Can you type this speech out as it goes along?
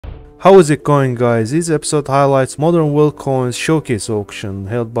How is it going, guys? This episode highlights Modern World Coins Showcase auction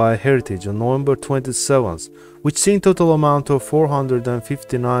held by Heritage on November 27th, which seen total amount of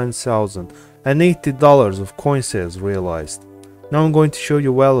 $459,080 of coin sales realized. Now I'm going to show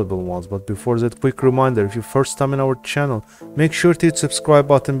you valuable ones, but before that, quick reminder: if you're first time in our channel, make sure to hit subscribe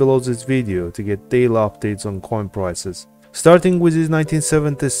button below this video to get daily updates on coin prices. Starting with this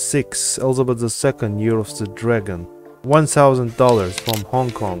 1976 Elizabeth II Year of the Dragon, $1,000 from Hong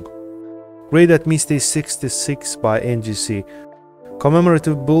Kong. Grade at Mistake 66 by NGC.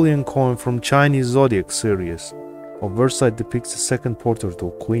 Commemorative bullion coin from Chinese Zodiac series. Over side depicts the second portrait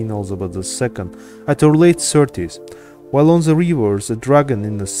of Queen Elizabeth II at her late 30s, while on the reverse a dragon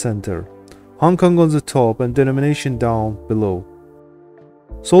in the center. Hong Kong on the top and denomination down below.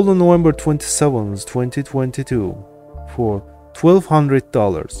 Sold on November 27, 2022 for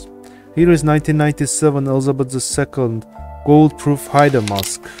 $1,200. Here is 1997 Elizabeth II gold-proof Haida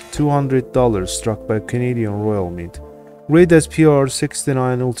mask, $200 struck by Canadian Royal Mint. Grade as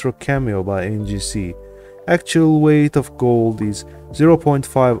PR69 Ultra Cameo by NGC. Actual weight of gold is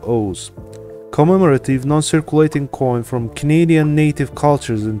 0.5 oz. Commemorative non-circulating coin from Canadian Native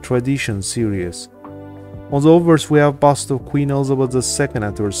Cultures and Traditions series. On the obverse we have bust of Queen Elizabeth II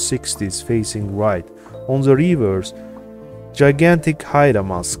at her 60s facing right. On the reverse, gigantic Haida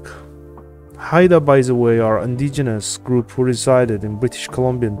mask. Haida, by the way, are indigenous group who resided in British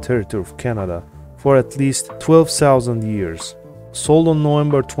Columbian territory of Canada for at least 12,000 years. Sold on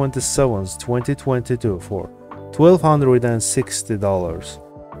November 27, 2022 for $1,260.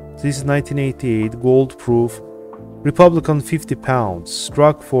 This is 1988 gold-proof Republican 50 pounds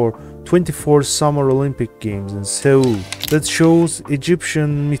struck for 24 Summer Olympic Games in Seoul that shows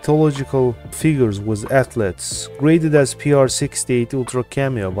Egyptian mythological figures with athletes. Graded as PR68 Ultra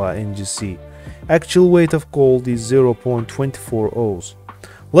Cameo by NGC. Actual weight of gold is 0.24 oz.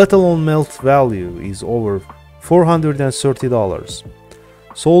 Let alone melt value is over $430.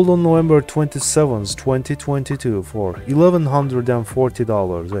 Sold on November 27, 2022 for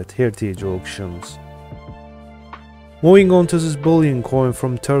 $1,140 at Heritage Auctions. Moving on to this bullion coin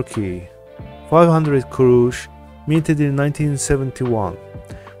from Turkey, 500 kurush, minted in 1971.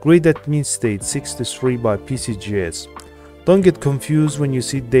 Grade at mint state 63 by PCGS. Don't get confused when you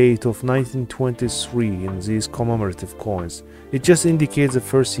see date of 1923 in these commemorative coins. It just indicates the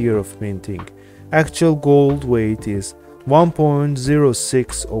first year of minting. Actual gold weight is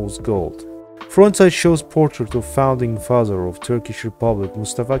 1.06 oz gold. Frontside shows portrait of founding father of Turkish Republic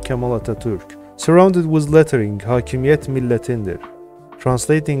Mustafa Kemal Atatürk, surrounded with lettering Hakimiyet Milletindir,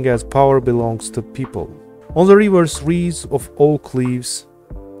 translating as power belongs to people. On the reverse, wreaths of oak leaves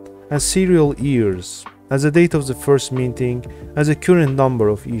and serial years as the date of the first minting as the current number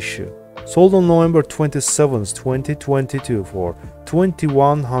of issue. Sold on November 27, 2022 for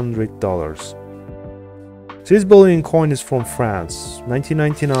 $2,100. This bullion coin is from France,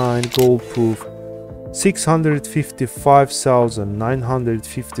 1999 gold-proof,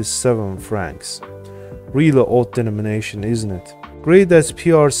 655,957 francs. Really odd denomination, isn't it? Grade as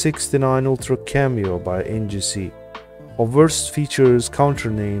PR69 Ultra Cameo by NGC. Obverse features counter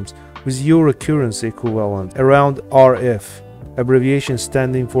names with Euro currency equivalent around RF, abbreviation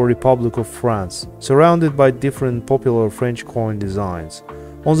standing for Republic of France, surrounded by different popular French coin designs.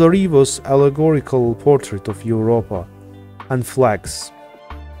 On the reverse, allegorical portrait of Europa and flags.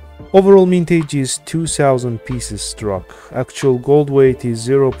 Overall mintage is 2,000 pieces struck. Actual gold weight is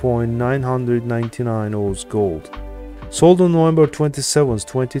 0.999 oz gold. Sold on November 27,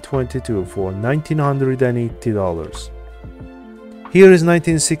 2022 for $1,980. Here is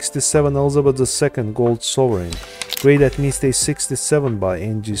 1967 Elizabeth II Gold Sovereign. Grade at Mistake 67 by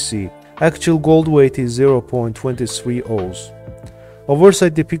NGC. Actual gold weight is 0.23 oz.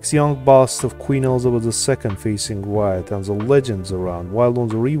 Overside depicts young bust of Queen Elizabeth II facing right and the legends around, while on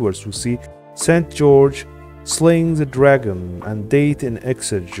the reverse we see St. George slaying the dragon and date in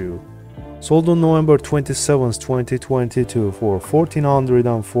exegesis. Sold on November 27, 2022 for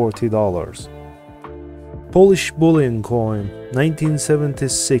 $1,440. Polish bullion coin,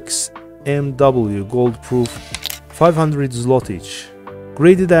 1976 MW gold-proof 500 zlotych.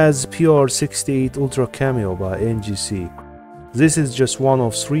 Graded as PR68 Ultra Cameo by NGC. This is just one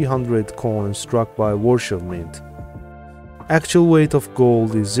of 300 coins struck by Warsaw Mint. Actual weight of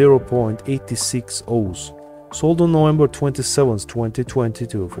gold is 0.86 oz. Sold on November 27,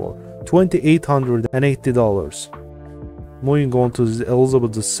 2022 for $2,880. Moving on to the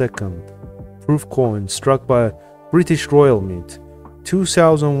Elizabeth II proof coin struck by British Royal Mint,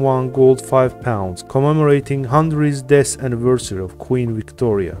 2001 gold 5 pounds, commemorating 100th death anniversary of Queen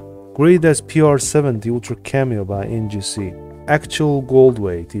Victoria. Grade as PR70 Ultra Cameo by NGC. Actual gold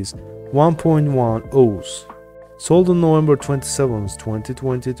weight is 1.1 oz. Sold on November 27,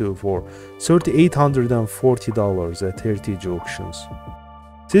 2022 for $3,840 at heritage auctions.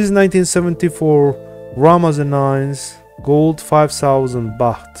 This is 1974 Ramazanines gold 5000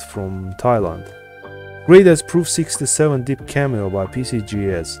 baht from Thailand. Grade as Proof 67 Dip Cameo by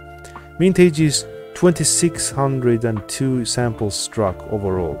PCGS. Vintage is 2602 samples struck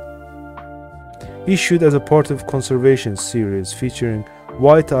overall. Issued as a part of Conservation series featuring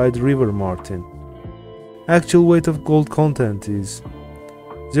White-Eyed River Martin. Actual weight of gold content is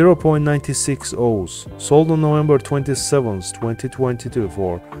 0.96 oz. Sold on November 27, 2022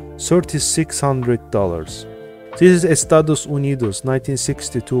 for $3,600. This is Estados Unidos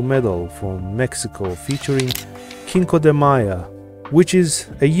 1962 medal from Mexico featuring Cinco de Mayo, which is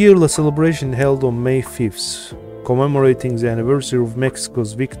a yearly celebration held on May 5th, commemorating the anniversary of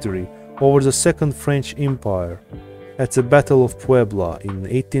Mexico's victory over the Second French Empire at the Battle of Puebla in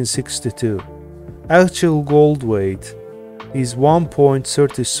 1862. Actual gold weight is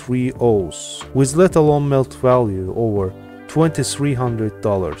 1.33 oz, with let-alone melt value over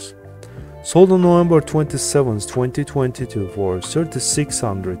 $2,300. Sold on November 27, 2022 for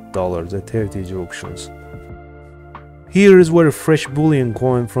 $3,600 at heritage auctions. Here is where a fresh bullion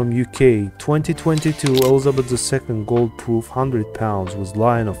coin from UK 2022 Elizabeth II gold proof £100 with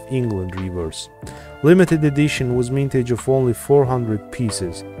Lion of England reverse. Limited edition with mintage of only 400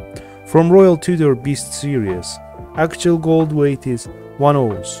 pieces. From Royal Tudor Beast series. Actual gold weight is 1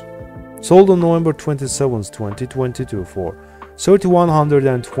 oz. Sold on November 27, 2022 for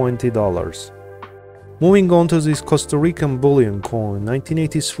 $3,120. Moving on to this Costa Rican bullion coin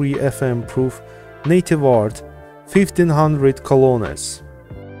 1983 FM proof native art 1500 colones.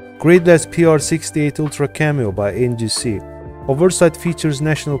 Grade as PR68 Ultra Cameo by NGC. Oversight features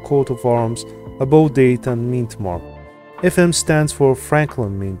National Coat of Arms, above date and mint mark. FM stands for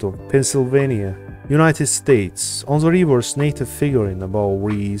Franklin Mint of Pennsylvania, United States. On the reverse, native figurine above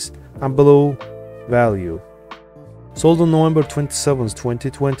reads and below value. Sold on November 27,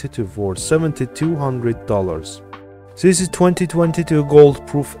 2022 for $7,200. This is 2022 gold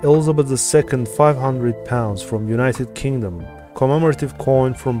proof Elizabeth II £500 from United Kingdom, commemorative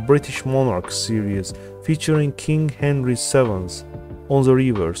coin from British Monarch series featuring King Henry VII on the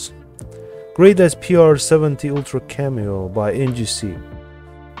reverse. Grade as PR70 Ultra Cameo by NGC.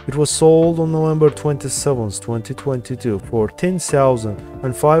 It was sold on November 27, 2022 for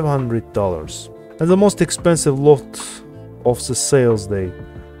 $10,500. And the most expensive lot of the sales day,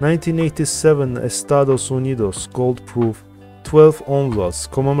 1987 Estados Unidos gold proof 12 onzas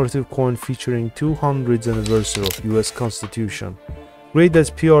commemorative coin featuring 200th anniversary of US Constitution. Grade as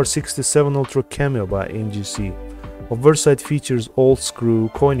PR67 Ultra Cameo by NGC. Oversight features old screw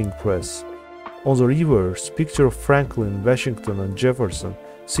coining press. On the reverse, picture of Franklin, Washington and Jefferson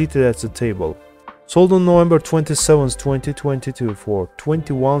seated at the table. Sold on November 27, 2022 for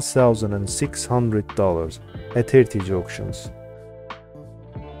 $21,600 at heritage auctions.